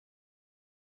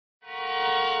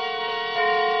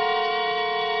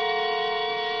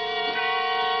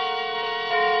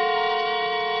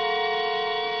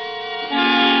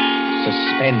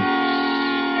Suspense.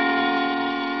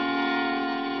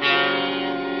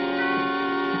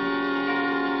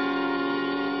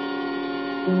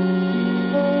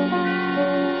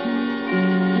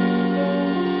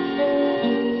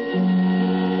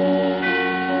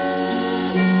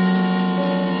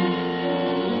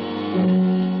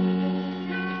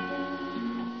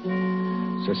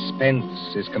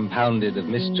 Suspense is compounded of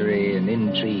mystery and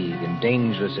intrigue and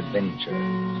dangerous adventure.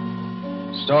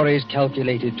 Stories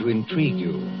calculated to intrigue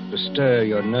you, to stir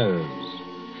your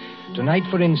nerves. Tonight,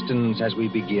 for instance, as we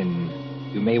begin,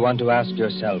 you may want to ask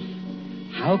yourself,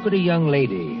 how could a young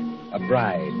lady, a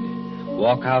bride,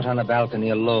 walk out on a balcony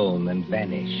alone and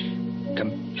vanish?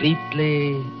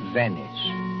 Completely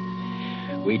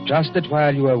vanish. We trust that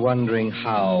while you are wondering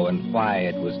how and why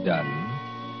it was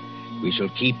done, we shall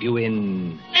keep you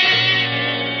in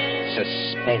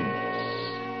suspense.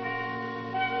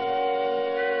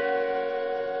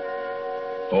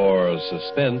 For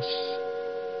Suspense,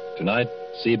 tonight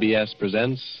CBS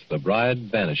presents The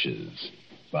Bride Vanishes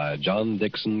by John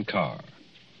Dickson Carr.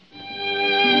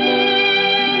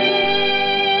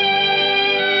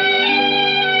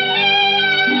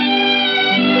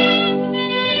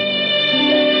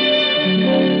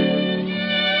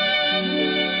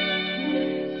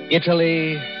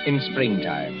 Italy in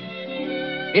springtime.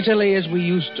 Italy as we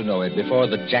used to know it before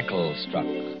the jackal struck.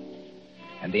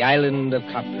 And the island of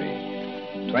Capri,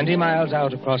 20 miles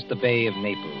out across the Bay of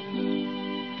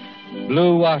Naples.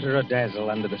 Blue water adazzle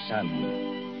under the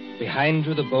sun. Behind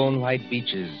you the bone-white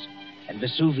beaches and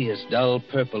Vesuvius dull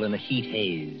purple in a heat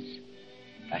haze.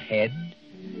 Ahead,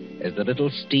 as the little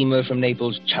steamer from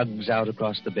Naples chugs out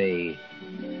across the bay,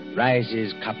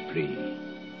 rises Capri.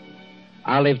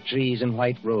 Olive trees and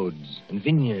white roads and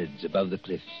vineyards above the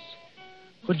cliffs.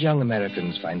 Could young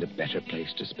Americans find a better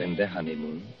place to spend their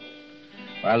honeymoon?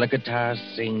 While the guitars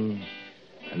sing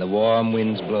and the warm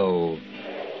winds blow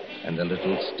and the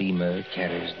little steamer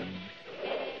carries them.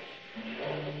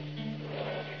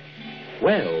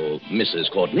 Well,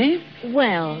 Mrs. Courtney.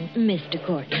 Well, Mr.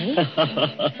 Courtney.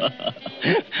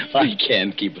 I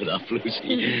can't keep it up,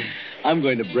 Lucy. I'm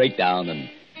going to break down and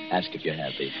ask if you're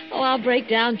happy. Oh, I'll break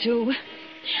down, too.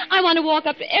 I want to walk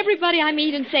up to everybody I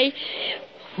meet and say,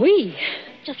 "Whee,"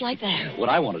 just like that. What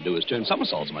I want to do is turn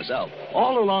somersaults myself,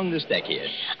 all along this deck here.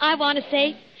 I want to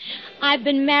say, I've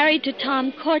been married to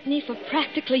Tom Courtney for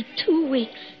practically 2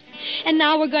 weeks. And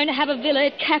now we're going to have a villa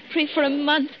at Capri for a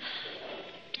month.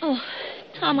 Oh,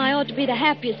 Tom, I ought to be the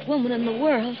happiest woman in the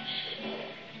world.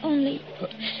 Only...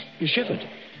 You shivered.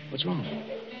 What's wrong?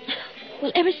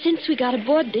 Well, ever since we got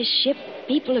aboard this ship,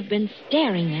 people have been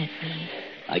staring at me.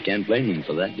 I can't blame them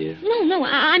for that, dear. No,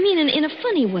 I mean in a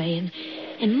funny way,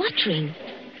 and muttering.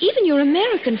 Even your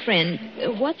American friend,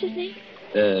 what's his name?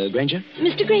 Granger?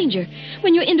 Mr. Granger.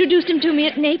 When you introduced him to me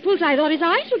at Naples, I thought his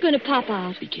eyes were going to pop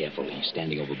out. Be careful. He's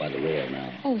standing over by the rail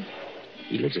now. Oh.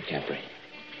 He lives at Capri.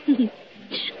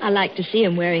 I like to see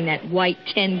him wearing that white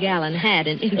 10-gallon hat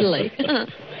in Italy.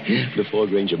 Before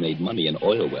Granger made money in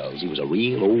oil wells, he was a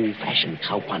real old-fashioned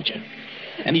cowpuncher.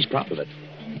 And he's proud of it.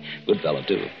 Good fellow,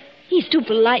 too. He's too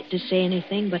polite to say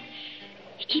anything, but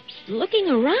he keeps looking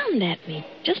around at me,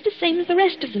 just the same as the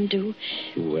rest of them do.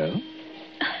 Well?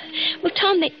 Well,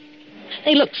 Tom,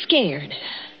 they look scared.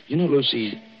 You know,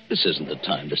 Lucy, this isn't the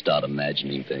time to start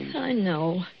imagining things. I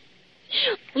know.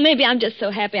 Well, maybe I'm just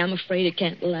so happy I'm afraid it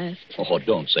can't last. Oh,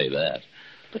 don't say that.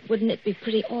 But wouldn't it be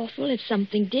pretty awful if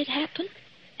something did happen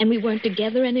and we weren't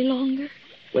together any longer?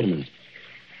 Wait a minute.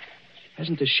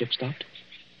 Hasn't this ship stopped?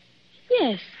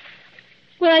 Yes.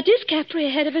 Well, it is Capri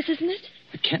ahead of us, isn't it?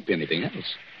 It can't be anything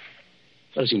else.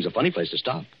 Well, it seems a funny place to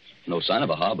stop. No sign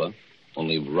of a harbor.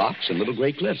 Only rocks and little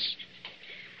gray cliffs.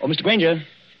 Oh, Mr. Granger.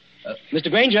 Mr.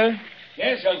 Granger.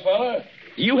 Yes, young fella?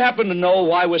 Do you happen to know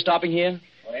why we're stopping here?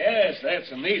 Oh, yes,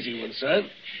 that's an easy one, son.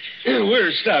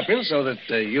 We're stopping so that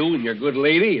you and your good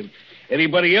lady and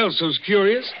anybody else who's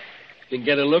curious can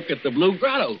get a look at the Blue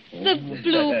Grotto. The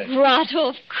Blue Grotto,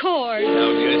 of course.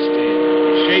 Now, just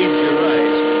shade your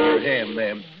eyes with your hand,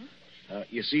 ma'am.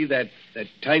 You see that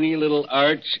tiny little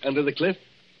arch under the cliff?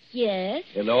 Yes.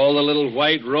 And all the little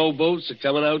white rowboats are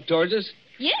coming out towards us?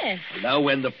 Yes. Now,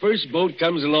 when the first boat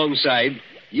comes alongside,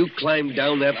 you climb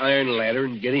down that iron ladder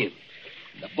and get in.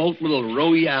 The boatman will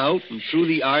row you out and through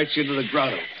the arch into the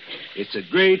grotto. It's a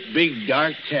great, big,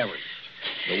 dark cavern.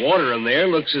 The water in there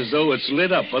looks as though it's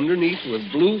lit up underneath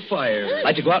with blue fire.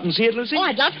 Like to go out and see it, Lucy? Oh,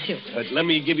 I'd love to. But let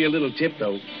me give you a little tip,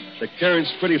 though. The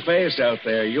current's pretty fast out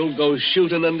there. You'll go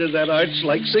shooting under that arch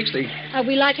like 60. Are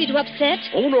we likely to upset?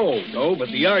 Oh, no, but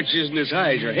the arch isn't as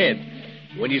high as your head.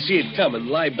 When you see it coming,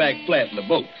 lie back flat in the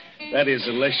boat. That is,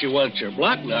 unless you want your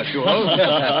block knocked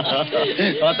off.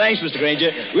 Oh, thanks, Mr.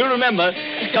 Granger. We'll remember.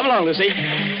 Come along, Lucy.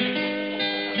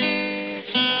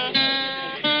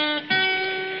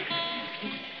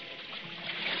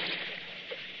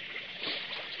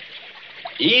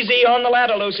 Easy on the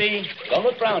ladder, Lucy. Don't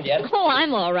look round yet. Oh,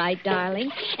 I'm all right,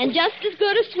 darling. And just as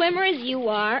good a swimmer as you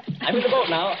are. I'm in the boat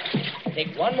now.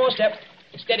 Take one more step.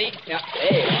 Steady. Yeah.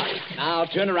 There you are. Now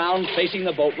turn around facing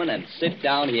the boatman and sit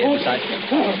down here beside me.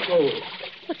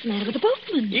 What's the matter with the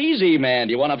boatman? Easy, man.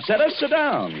 Do you want to upset us? Sit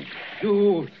down.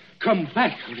 You come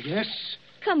back, yes?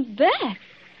 Come back?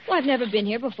 Well, I've never been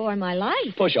here before in my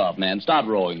life. Push off, man. Start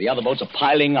rowing. The other boats are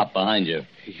piling up behind you.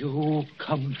 You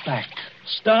come back.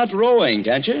 Start rowing,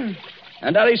 can't you?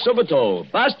 Andare subito.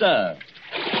 Basta.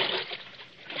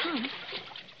 Tom,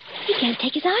 he can't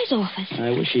take his eyes off us.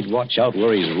 I wish he'd watch out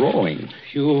where he's rowing.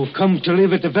 You come to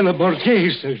live at the Villa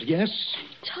Borghese, yes?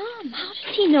 Tom, how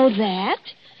does he know that?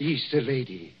 He's the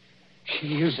lady. She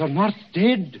is not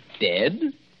dead. Dead?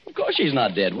 Of course she's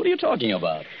not dead. What are you talking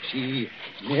about? She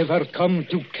never come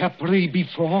to Capri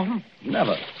before?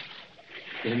 Never.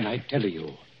 Then I tell you,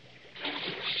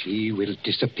 she will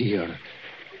disappear,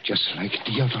 just like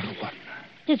the other one.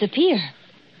 Disappear?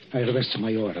 I rest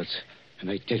my orders, and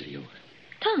I tell you.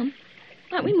 Tom,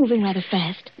 aren't we moving rather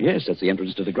fast? Yes, that's the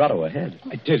entrance to the grotto ahead.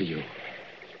 I tell you,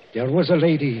 there was a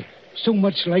lady so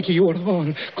much like your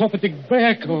own, coveting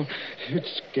back. Oh, it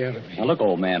scared me. Now, look,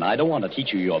 old man, I don't want to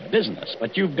teach you your business,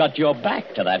 but you've got your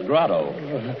back to that grotto.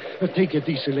 Take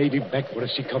this lady back where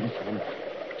she come from.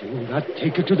 Do not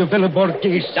take her to the Villa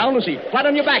Borghese. Down, Lucy. Flat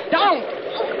on your back. Down!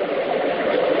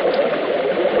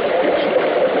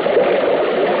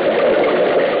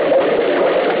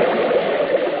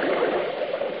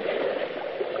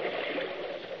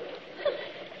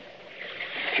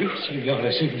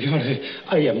 Signore,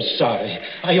 I am sorry.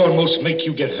 I almost make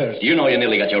you get hurt. You know you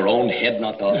nearly got your own head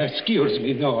knocked off. Excuse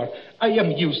me, no. I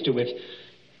am used to it.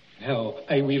 Now,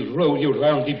 I will roll you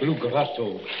round the blue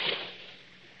grotto.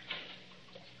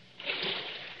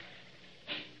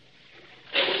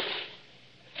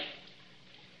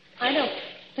 I don't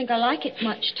think I like it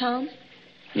much, Tom.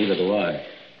 Neither do I.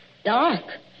 Dark.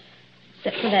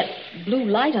 Except for that blue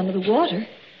light under the water.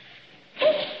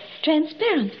 It's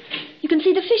transparent. You can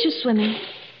see the fishes swimming.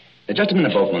 Just a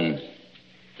minute, boatman.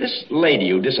 This lady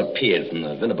who disappeared from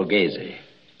the Villa Borghese.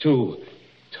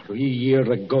 3 years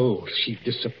ago, she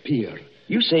disappeared.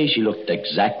 You say she looked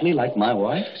exactly like my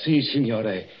wife? Si,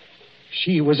 signore.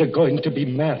 She was going to be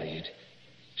married.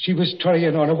 She was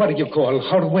trying on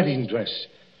her wedding dress.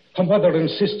 Her mother and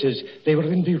sisters, they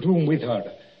were in the room with her.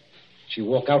 She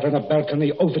walked out on a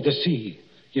balcony over the sea.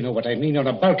 You know what I mean, on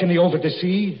a balcony over the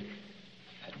sea?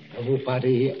 And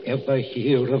nobody ever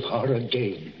hear of her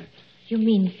again. You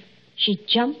mean she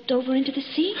jumped over into the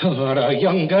sea? Oh, a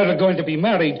young girl going to be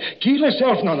married. Kill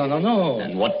herself. No.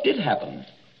 And what did happen?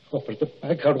 Over the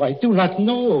back, I do not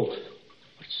know.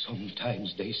 But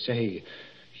sometimes they say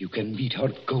you can meet her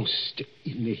ghost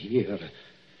in here.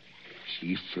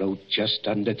 She floats just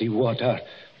under the water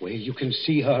where you can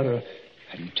see her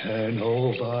and turn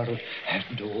over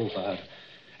and over.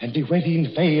 And the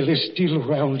wedding veil is still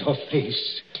round her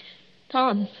face.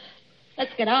 Tom,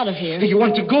 let's get out of here. You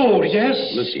want to go, yes?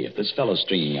 Lucy, if this fellow's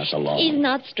stringing us along... He's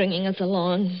not stringing us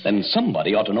along. Then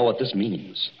somebody ought to know what this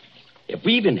means. If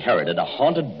we've inherited a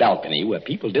haunted balcony where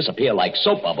people disappear like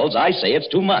soap bubbles, I say it's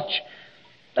too much.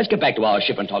 Let's get back to our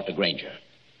ship and talk to Granger.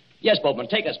 Yes, boatman,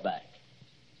 take us back.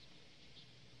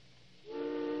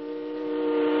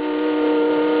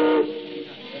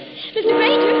 Mr.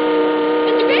 Granger!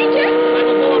 Mr. Granger! I'm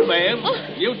aboard, ma'am. Oh.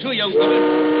 You too, young fella.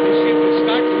 This ship will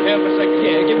start in half a second.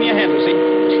 Yeah, give me a hand, Lucy.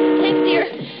 Thanks, dear.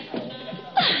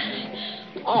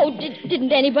 Oh,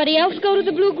 didn't anybody else go to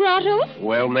the Blue Grotto?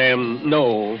 Well, ma'am,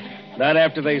 no. Not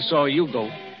after they saw you go.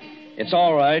 It's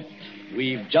all right.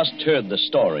 We've just heard the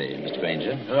story, Mr.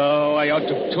 Granger. Oh, I ought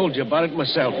to have told you about it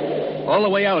myself. All the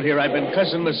way out here, I've been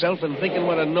cussing myself and thinking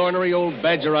what an ornery old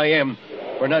badger I am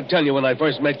for not telling you when I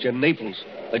first met you in Naples.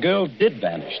 The girl did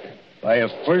vanish then. By a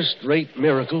first-rate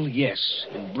miracle, yes.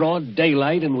 In broad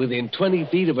daylight and within 20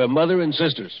 feet of her mother and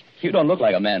sisters. You don't look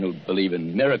like a man who'd believe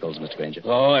in miracles, Mr. Granger.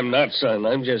 Oh, I'm not, son.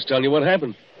 I'm just telling you what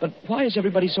happened. But why is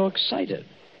everybody so excited?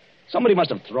 Somebody must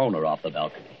have thrown her off the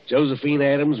balcony. Josephine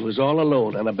Adams was all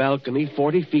alone on a balcony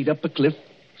 40 feet up a cliff,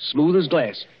 smooth as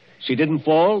glass. She didn't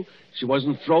fall. She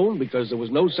wasn't thrown because there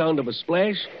was no sound of a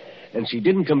splash. And she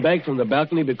didn't come back from the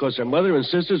balcony because her mother and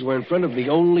sisters were in front of the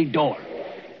only door.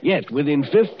 Yet, within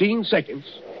 15 seconds,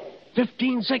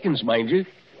 mind you,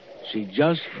 she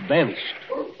just vanished.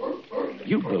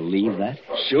 You believe that?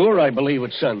 Sure, I believe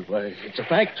it, son. Why, it's a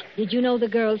fact. Did you know the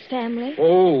girl's family?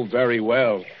 Oh, very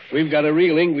well. We've got a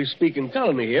real English-speaking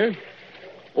colony here.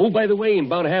 Oh, by the way, in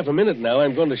about half a minute now,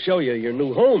 I'm going to show you your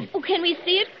new home. Oh, can we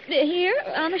see it here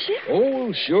on the ship?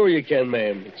 Oh, sure you can,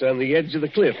 ma'am. It's on the edge of the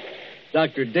cliff.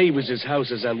 Dr. Davis's house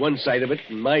is on one side of it,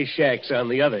 and my shack's on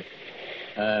the other.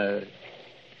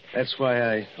 That's why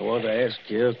I want to ask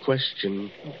you a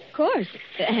question. Of course.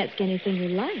 Ask anything you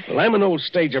like. Well, I'm an old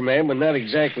stager, ma'am, and not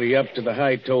exactly up to the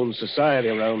high-toned society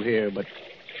around here, but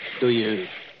do you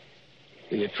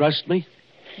trust me?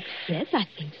 Yes, I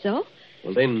think so.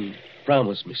 Well, then,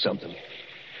 promise me something.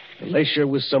 Unless you're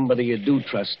with somebody you do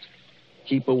trust,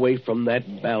 keep away from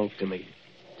that balcony.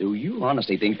 Do you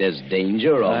honestly think there's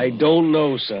danger? Or... I don't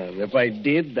know, son. If I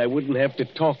did, I wouldn't have to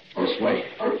talk this way.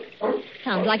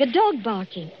 Sounds like a dog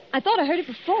barking. I thought I heard it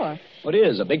before. It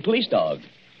is, a big police dog.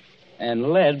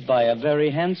 And led by a very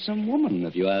handsome woman,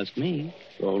 if you ask me.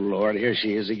 Oh, Lord, here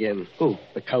she is again. Who?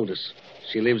 The Countess.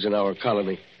 She lives in our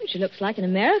colony. She looks like an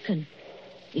American.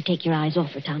 You take your eyes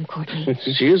off her, Tom Courtney.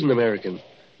 She is an American.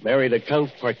 Married a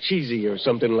Count Parcheesi or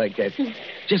something like that.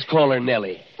 Just call her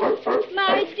Nellie.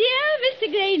 My dear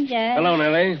Mr. Granger. Hello,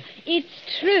 Nellie.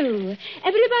 It's true.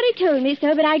 Everybody told me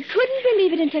so, but I couldn't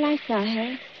believe it until I saw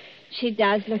her. She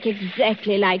does look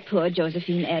exactly like poor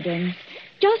Josephine Adams.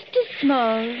 Just as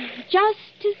small, just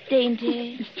as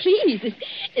dainty. Please,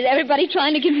 is everybody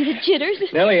trying to give me the jitters?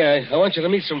 Nellie, I want you to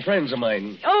meet some friends of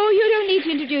mine. Oh, you don't need to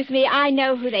introduce me. I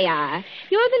know who they are.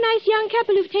 You're the nice young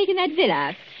couple who've taken that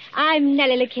villa. I'm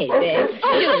Nellie Lucchese.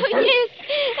 Oh, yes.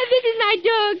 This is my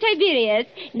dog, Tiberius,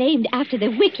 named after the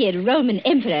wicked Roman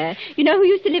emperor. You know who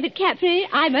used to live at Capri?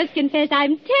 I must confess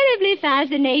I'm terribly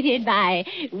fascinated by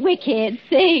wicked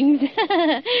things.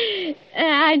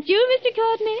 Aren't you, Mr.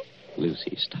 Courtney?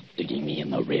 Lucy, stop digging me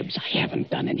in the ribs. I haven't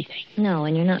done anything. No,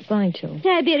 and you're not going to.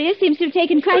 Tiberius seems to have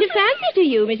taken quite a fancy to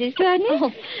you, Mrs. Courtney. Oh.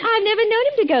 I've never known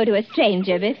him to go to a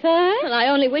stranger before. Well, I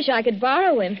only wish I could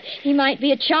borrow him. He might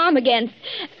be a charm against...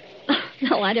 Oh,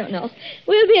 no, I don't know.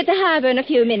 We'll be at the harbor in a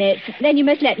few minutes. Then you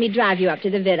must let me drive you up to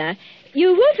the villa. You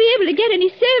won't be able to get any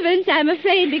servants, I'm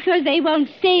afraid, because they won't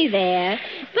stay there.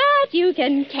 But you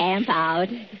can camp out.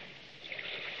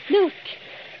 Look,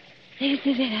 there's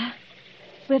the villa.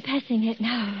 We're passing it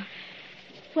now.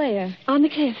 Where? On the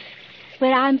cliff,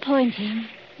 where I'm pointing.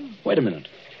 Wait a minute.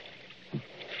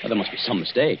 Well, there must be some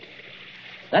mistake.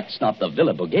 That's not the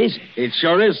Villa Borghese. It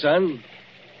sure is, son.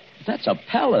 That's a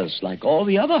palace like all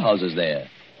the other houses there.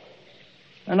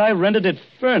 And I rented it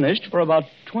furnished for about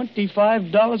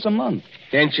 $25 a month.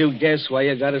 Can't you guess why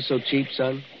you got it so cheap,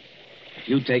 son? If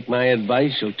you take my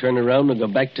advice, you'll turn around and go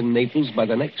back to Naples by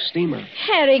the next steamer.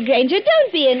 Harry Granger,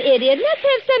 don't be an idiot. Let's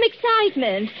have some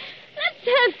excitement. Let's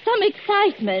have some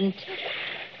excitement.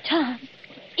 Tom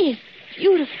is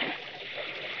beautiful.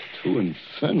 Too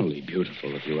infernally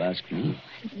beautiful, if you ask me.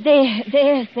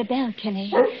 There's the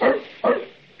balcony.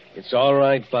 It's all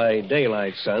right by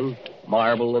daylight, son.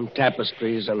 Marble and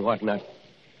tapestries and whatnot.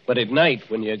 But at night,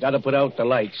 when you got to put out the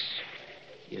lights,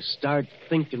 you start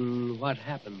thinking what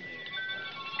happened there.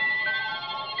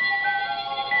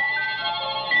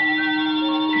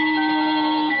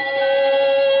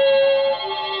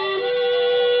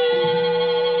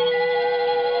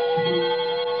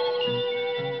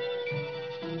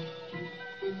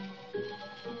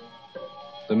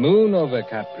 The moon over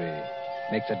Capri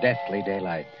makes a deathly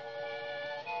daylight.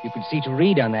 You could see to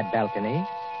read on that balcony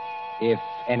if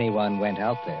anyone went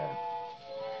out there.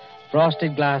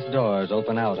 Frosted glass doors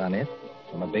open out on it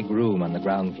from a big room on the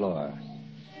ground floor.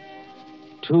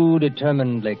 Two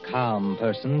determinedly calm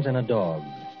persons and a dog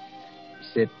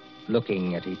sit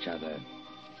looking at each other.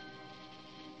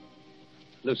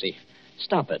 Lucy,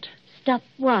 stop it. Stop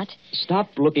what? Stop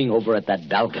looking over at that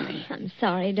balcony. I'm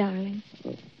sorry, darling.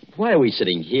 Why are we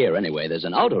sitting here anyway? There's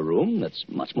an outer room that's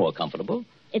much more comfortable.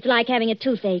 It's like having a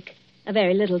toothache. A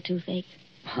very little toothache.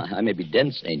 I may be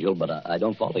dense, Angel, but I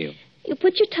don't follow you. You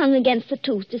put your tongue against the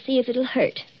tooth to see if it'll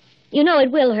hurt. You know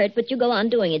it will hurt, but you go on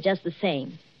doing it just the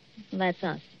same. Well, that's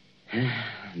us.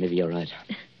 Maybe you're right.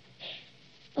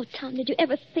 Oh, Tom, did you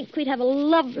ever think we'd have a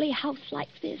lovely house like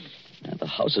this? Yeah, the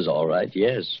house is all right,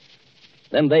 yes.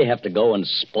 Then they have to go and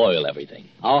spoil everything.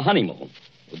 Our honeymoon.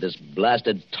 With this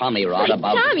blasted Tommy rod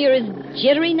about... Tom, you're as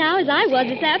jittery now as I was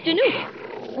this afternoon.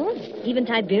 Oh, even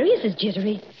Tiberius is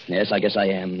jittery. Yes, I guess I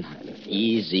am.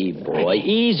 Easy, boy.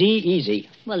 Easy.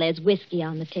 Well, there's whiskey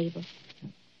on the table.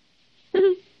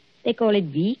 They call it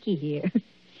Vicky here.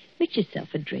 Make yourself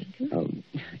a drink.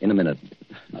 In a minute.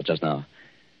 Not just now.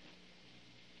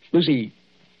 Lucy,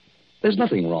 there's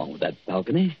nothing wrong with that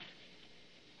balcony.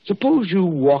 Suppose you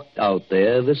walked out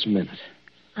there this minute.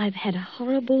 I've had a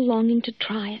horrible longing to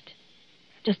try it.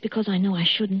 Just because I know I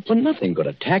shouldn't. But nothing could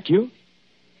attack you.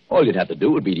 All you'd have to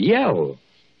do would be to yell.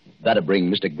 That'd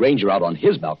bring Mr. Granger out on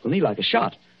his balcony like a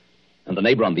shot. And the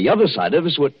neighbor on the other side of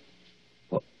us would...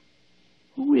 Well,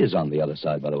 who is on the other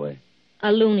side, by the way?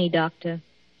 A loony doctor.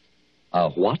 A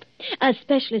what? A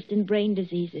specialist in brain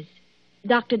diseases.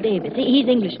 Dr. Davis. He's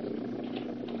English.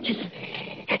 Listen.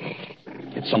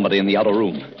 It's somebody in the outer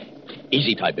room.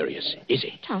 Easy, Tiberius.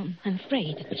 Easy. Tom, I'm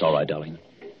afraid. It's all right, darling.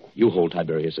 You hold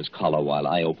Tiberius's collar while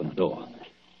I open the door.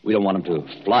 We don't want him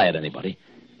to fly at anybody.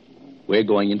 We're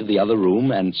going into the other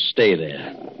room and stay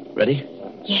there. Ready?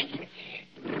 Yes.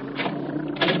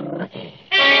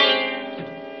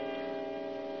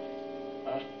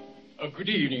 Good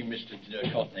evening,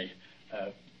 Mr. Courtney.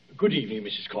 Good evening,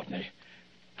 Mrs. Courtney.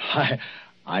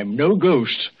 I'm no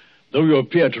ghost, though you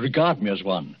appear to regard me as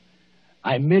one.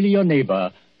 I'm merely your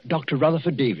neighbor, Dr.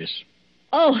 Rutherford Davis.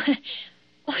 Oh,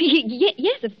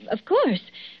 yes, of course.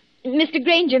 Mr.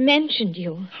 Granger mentioned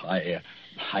you. I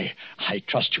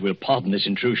trust you will pardon this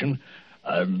intrusion.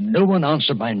 No one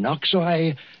answered my knock, so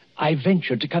I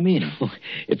ventured to come in.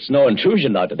 It's no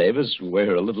intrusion, Dr. Davis.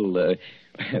 We're a little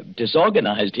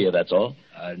disorganized here, that's all.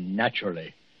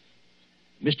 Naturally.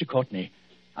 Mr. Courtney,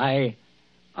 I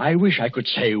wish I could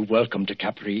say welcome to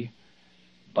Capri,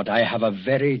 but I have a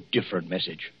very different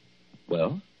message.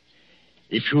 Well?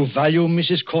 If you value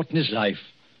Mrs. Courtney's life,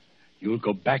 you'll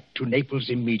go back to Naples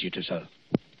immediately, sir.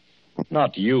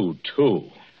 Not you, too.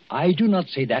 I do not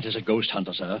say that as a ghost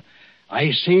hunter, sir.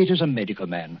 I say it as a medical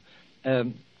man.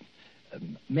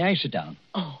 May I sit down?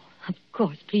 Oh, of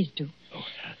course. Please do. Oh,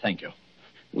 thank you.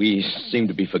 We seem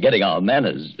to be forgetting our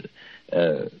manners.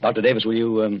 Dr. Davis, will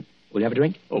you have a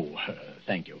drink? Oh,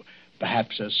 thank you.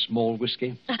 Perhaps a small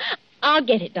whiskey? I'll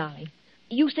get it, darling.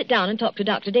 You sit down and talk to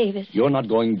Dr. Davis. You're not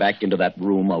going back into that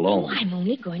room alone. Oh, I'm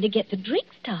only going to get the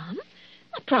drinks, Tom.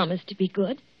 I promise to be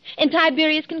good. And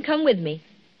Tiberius can come with me.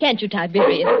 Can't you,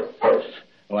 Tiberius?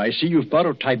 Oh, I see you've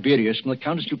borrowed Tiberius from the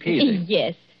Countess Lucchese.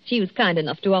 Yes, she was kind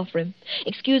enough to offer him.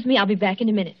 Excuse me, I'll be back in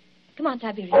a minute. Come on,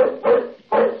 Tiberius.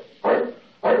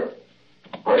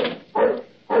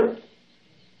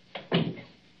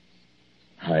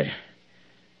 I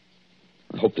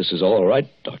hope this is all right,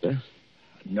 Doctor.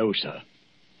 No, sir.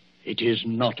 It is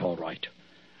not all right.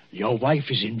 Your wife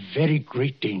is in very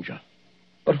great danger.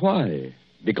 But why?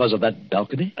 Because of that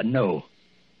balcony? No.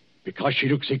 Because she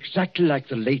looks exactly like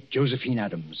the late Josephine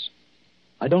Adams.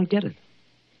 I don't get it.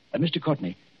 Mr.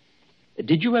 Courtney,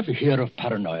 did you ever hear of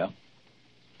paranoia?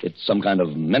 It's some kind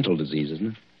of mental disease,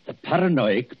 isn't it? The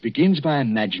paranoiac begins by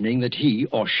imagining that he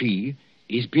or she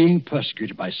is being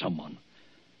persecuted by someone.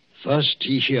 First,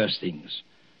 he hears things.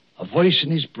 A voice in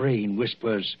his brain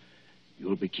whispers,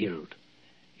 "You'll be killed.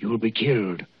 You'll be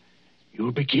killed.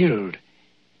 You'll be killed."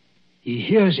 He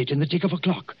hears it in the tick of a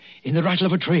clock, in the rattle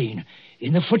of a train,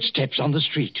 in the footsteps on the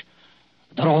street.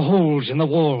 There are holes in the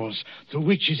walls through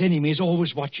which his enemy is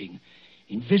always watching.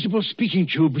 Invisible speaking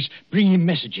tubes bring him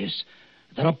messages.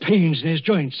 There are pains in his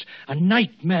joints and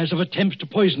nightmares of attempts to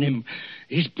poison him.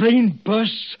 His brain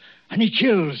bursts and he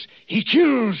kills. He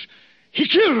kills. He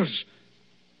kills.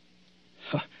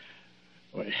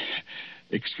 Well,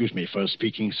 excuse me for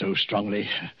speaking so strongly.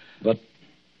 But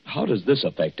how does this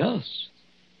affect us?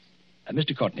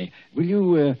 Mr. Courtney, will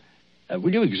you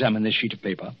examine this sheet of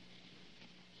paper?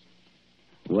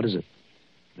 What is it?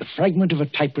 The fragment of a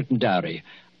typewritten diary.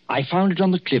 I found it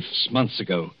on the cliffs months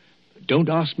ago. Don't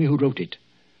ask me who wrote it.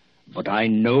 But I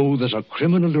know there's a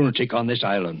criminal lunatic on this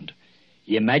island.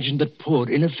 He imagined that poor,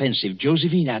 inoffensive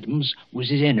Josephine Adams was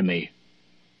his enemy.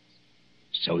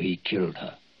 So he killed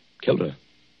her. Killed her?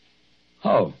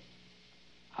 How?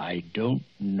 I don't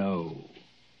know.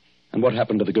 And what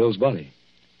happened to the girl's body?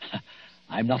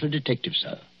 I'm not a detective,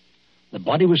 sir. The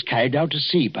body was carried out to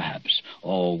sea, perhaps,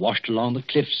 or washed along the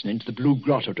cliffs and into the Blue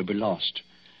Grotto to be lost.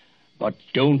 But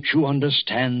don't you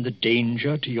understand the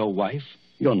danger to your wife?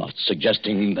 You're not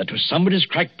suggesting that... To somebody's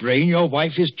cracked brain, your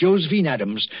wife is Josephine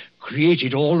Adams,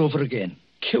 created all over again.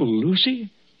 Kill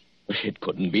Lucy? It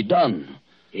couldn't be done.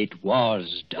 It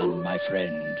was done, my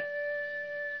friend.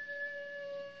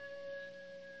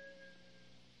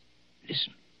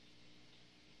 Listen.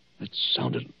 It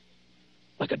sounded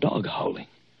like a dog howling.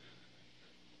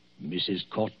 Mrs.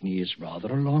 Courtney is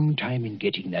rather a long time in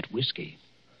getting that whiskey.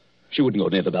 She wouldn't go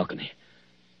near the balcony.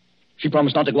 She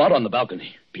promised not to go out on the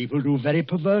balcony. People do very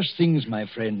perverse things, my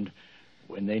friend,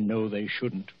 when they know they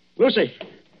shouldn't. Lucy!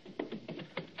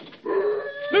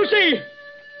 Lucy!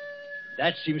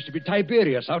 That seems to be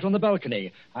Tiberius out on the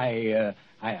balcony. I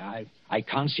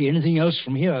can't see anything else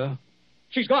from here.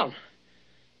 She's gone.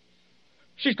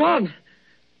 She's gone.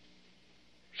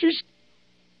 She's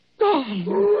gone.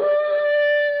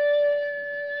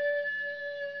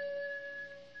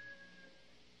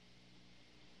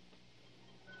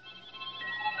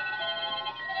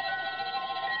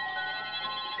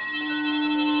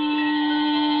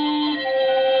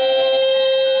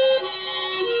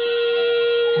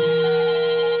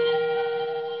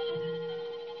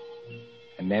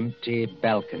 empty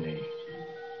balcony,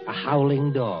 a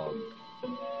howling dog,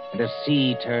 and a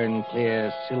sea turned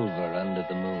clear silver under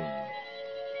the moon.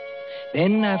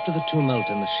 Then, after the tumult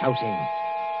and the shouting,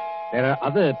 there are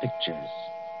other pictures.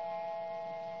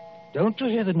 Don't you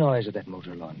hear the noise of that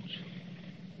motor launch,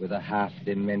 with a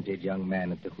half-demented young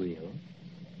man at the wheel?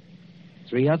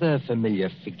 3 other familiar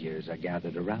figures are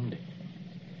gathered around it.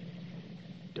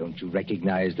 Don't you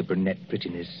recognize the brunette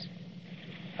prettiness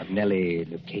of Nellie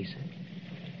Lucchese?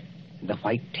 And the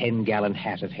white 10-gallon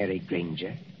hat of Harry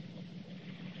Granger?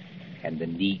 And the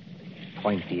neat,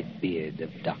 pointed beard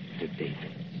of Dr.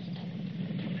 Davis?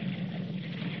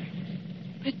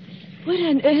 But what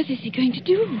on earth is he going to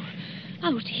do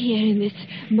out here in this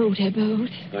motorboat?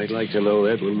 I'd like to know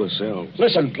that one myself.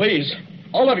 Listen, please.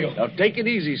 All of you. Now, take it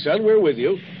easy, son. We're with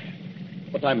you.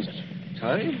 What time is it?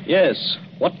 Time? Yes.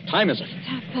 What time is it?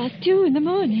 It's 2:30 in the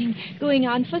morning, going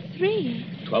on for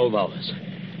 3. 12 hours.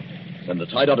 Then the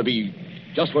tide ought to be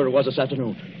just where it was this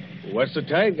afternoon. What's the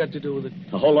tide got to do with it?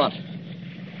 A whole lot.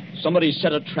 Somebody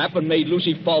set a trap and made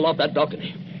Lucy fall off that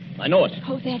balcony. I know it.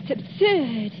 Oh, that's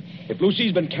absurd. If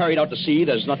Lucy's been carried out to sea,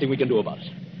 there's nothing we can do about it.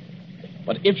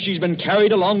 But if she's been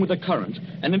carried along with the current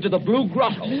and into the Blue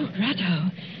Grotto... Blue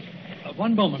Grotto?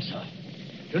 One moment, sir.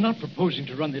 You're not proposing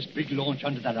to run this big launch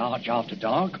under that arch after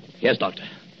dark? Yes, Doctor.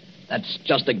 That's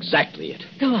just exactly it.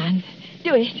 Go on.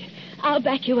 Do it. I'll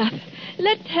back you up.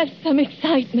 Let's have some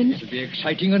excitement. It'll be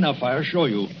exciting enough, I assure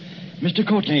you. Mr.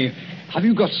 Courtney, have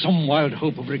you got some wild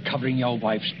hope of recovering your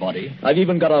wife's body? I've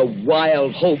even got a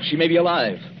wild hope she may be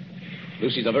alive.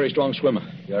 Lucy's a very strong swimmer.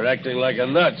 You're acting like a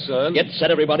nut, son. Get set,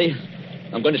 everybody.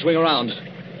 I'm going to swing around.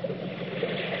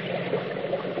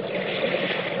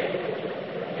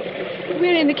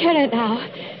 We're in the current now.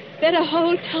 Better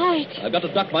hold tight. I've got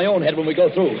to duck my own head when we go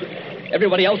through.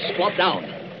 Everybody else squat down.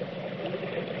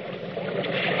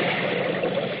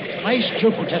 I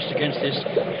still protest against this.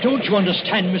 Don't you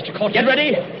understand, Mr. Courtney? Get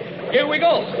ready. Here we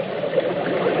go.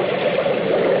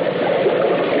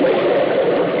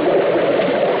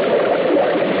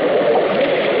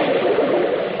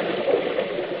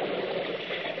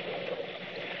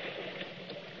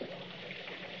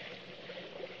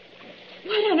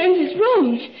 What on earth is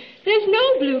wrong? There's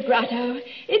no Blue Grotto.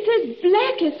 It's as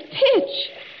black as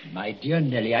pitch. My dear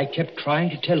Nellie, I kept trying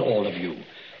to tell all of you.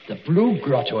 The Blue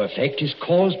Grotto effect is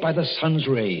caused by the sun's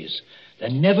rays. There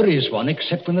never is one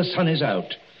except when the sun is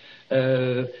out.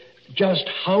 Just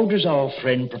how does our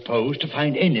friend propose to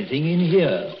find anything in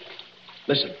here?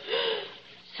 Listen.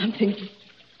 Something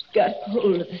got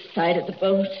hold of the side of the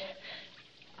boat.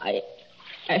 I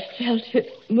felt it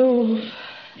move.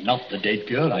 Not the dead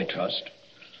girl, I trust.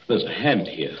 There's a hand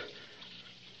here.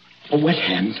 A wet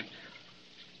hand.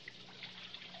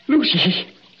 Lucy.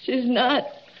 She's not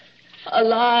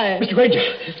alive. Mr. Granger,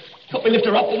 help me lift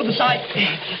her up over the side.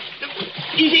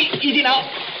 Easy now.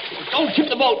 Don't tip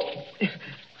the boat.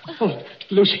 Oh,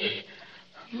 Lucy.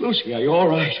 Lucy, are you all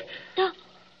right? Tom.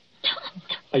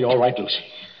 Are you all right, Lucy?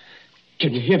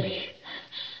 Can you hear me?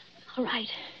 All right.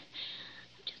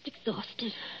 I'm just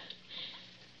exhausted.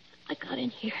 I got in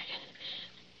here.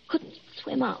 Couldn't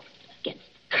swim out against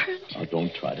the current. Oh,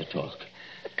 don't try to talk.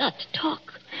 I've got to talk.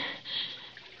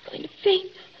 I'm going to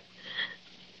faint.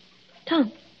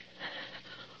 Tom,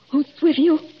 who's with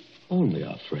you? Only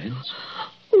our friends.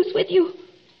 Who's with you?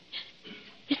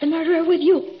 Is the murderer with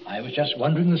you? I was just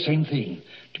wondering the same thing.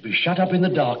 To be shut up in the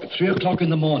dark at 3 o'clock in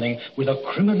the morning with a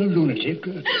criminal lunatic.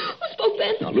 Who spoke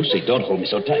then? Now, Lucy, don't hold me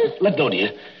so tight. Let go,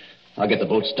 dear. I'll get the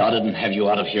boat started and have you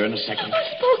out of here in a second. Who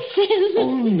spoke then?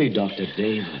 Only Dr.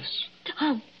 Davis.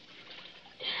 Tom,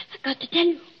 I've got to tell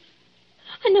you.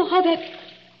 I know how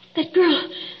that girl,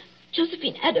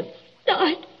 Josephine Adams,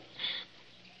 died.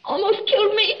 Almost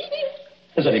killed me.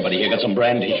 Has anybody here got some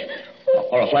brandy?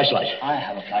 Or a flashlight? I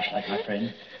have a flashlight, my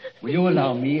friend. Will you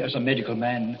allow me, as a medical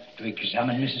man, to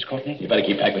examine Mrs. Courtney? You better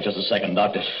keep back for just a second,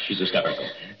 Doctor. She's hysterical.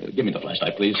 Give me the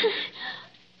flashlight, please.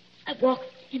 I walked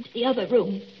into the other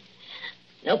room.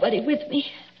 Nobody with me.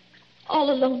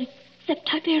 All alone except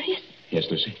Tiberius. Yes,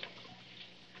 Lucy?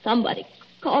 Somebody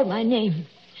called my name.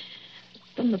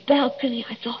 From the balcony,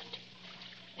 I thought.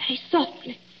 Very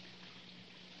softly.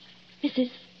 Mrs.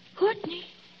 Courtney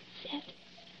said.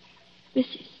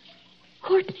 Mrs.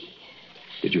 Courtney.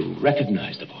 Did you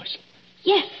recognize the voice?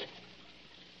 Yes.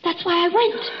 That's why I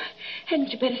went.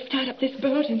 Hadn't you better start up this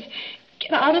boat and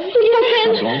get out of Now,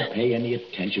 here? don't pay any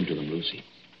attention to them, Lucy.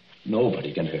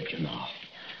 Nobody can hurt you now.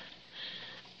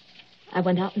 I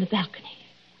went out on the balcony.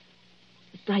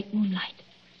 It was bright moonlight.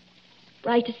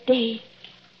 Bright as day.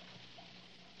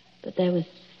 But there was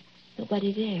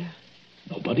nobody there.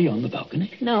 Nobody on the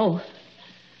balcony? No.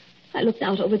 I looked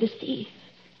out over the sea.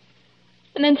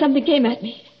 And then something came at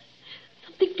me.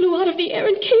 Something flew out of the air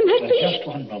and came at me. Just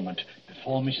one moment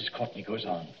before Mrs. Courtney goes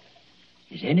on.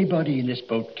 Is anybody in this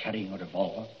boat carrying a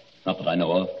revolver? Not that I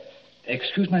know of.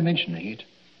 Excuse my mentioning it,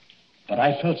 but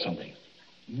I felt something.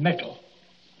 Metal.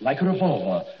 Like a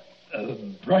revolver.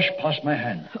 Brush past my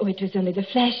hand. Oh, it was only the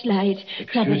flashlight.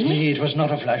 Excuse me, it was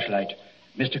not a flashlight.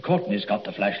 Mr. Courtney's got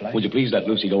the flashlight. Would you please let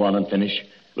Lucy go on and finish?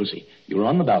 Lucy, you were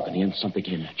on the balcony and something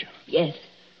came at you. Yes.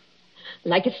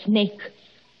 Like a snake.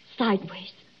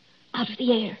 Sideways. Out of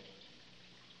the air.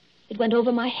 It went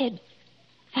over my head.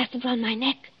 Fastened around my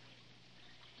neck.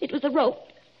 It was a rope.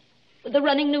 With a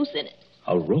running noose in it.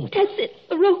 A rope? That's it.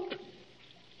 A rope.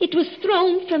 It was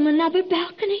thrown from another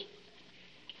balcony.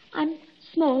 I'm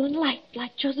small and light,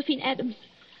 like Josephine Adams.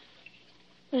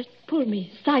 It pulled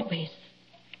me sideways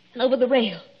and over the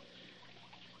rail.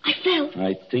 I fell.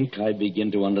 I think I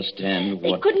begin to understand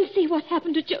They couldn't see what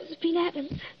happened to Josephine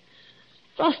Adams.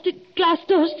 Frosted glass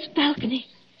doors to the balcony,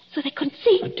 so they couldn't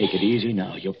see. Now, take it easy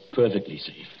now. You're perfectly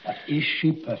safe. Is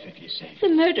she perfectly safe? The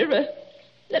murderer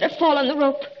let her fall on the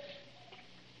rope.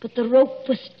 But the rope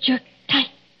was jerked tight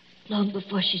long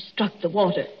before she struck the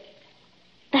water.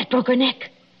 That broke her neck.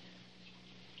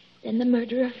 Then the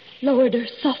murderer lowered her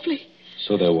softly.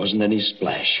 So there wasn't any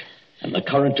splash. And the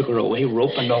current took her away,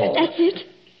 rope and all. That's it.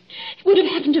 It would have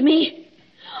happened to me.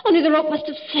 Only the rope must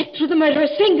have slipped through the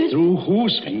murderer's fingers. Through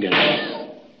whose fingers?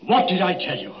 What did I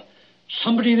tell you?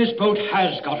 Somebody in this boat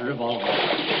has got a revolver.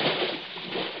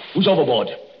 Who's overboard?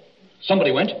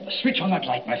 Somebody went. Switch on that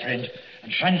light, my friend,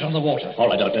 and shine it on the water. All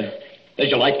right, Doctor.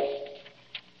 There's your light.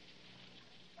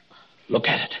 Look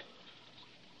at it.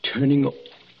 Turning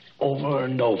over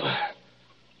and over.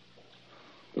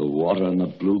 The water in the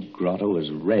blue grotto is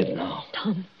red now.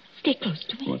 Tom, stay close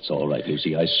to me. Oh, it's all right,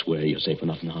 Lucy. I swear you're safe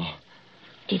enough now.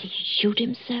 Did he shoot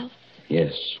himself?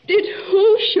 Yes. Did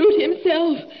who shoot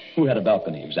himself? Who had a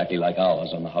balcony exactly like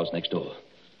ours on the house next door?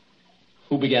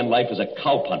 Who began life as a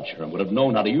cowpuncher and would have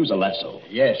known how to use a lasso?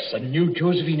 Yes, and knew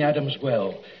Josephine Adams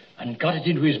well, and got it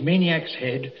into his maniac's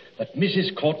head that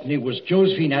Mrs. Courtney was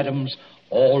Josephine Adams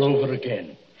all over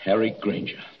again. Harry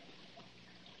Granger.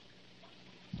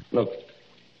 Look.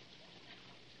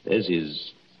 There's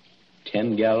his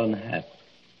 10-gallon hat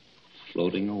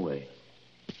floating away.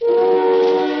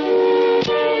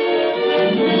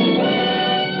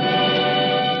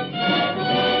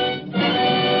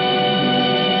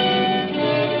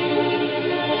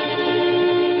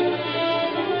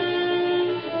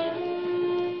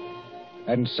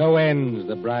 And so ends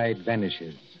The Bride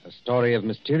Vanishes, a story of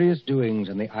mysterious doings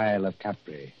in the Isle of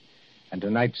Capri. And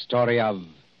tonight's story of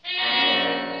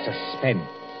Suspense.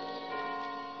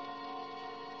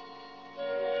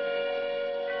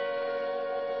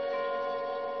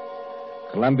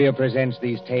 Columbia presents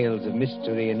these tales of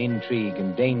mystery and intrigue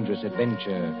and dangerous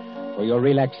adventure for your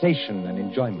relaxation and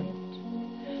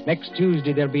enjoyment. Next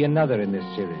Tuesday, there'll be another in this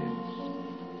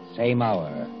series. Same hour,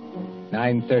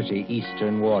 9:30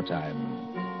 Eastern Wartime.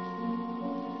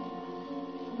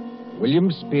 William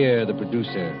Spear, the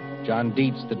producer, John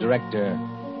Dietz, the director,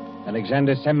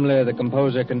 Alexander Semler, the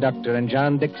composer, conductor, and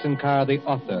John Dickson Carr, the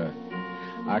author,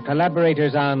 are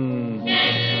collaborators on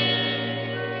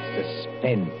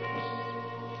Suspense.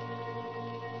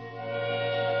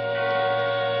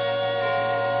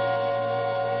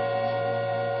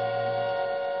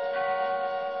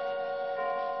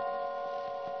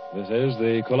 This is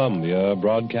the Columbia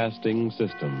Broadcasting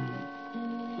System.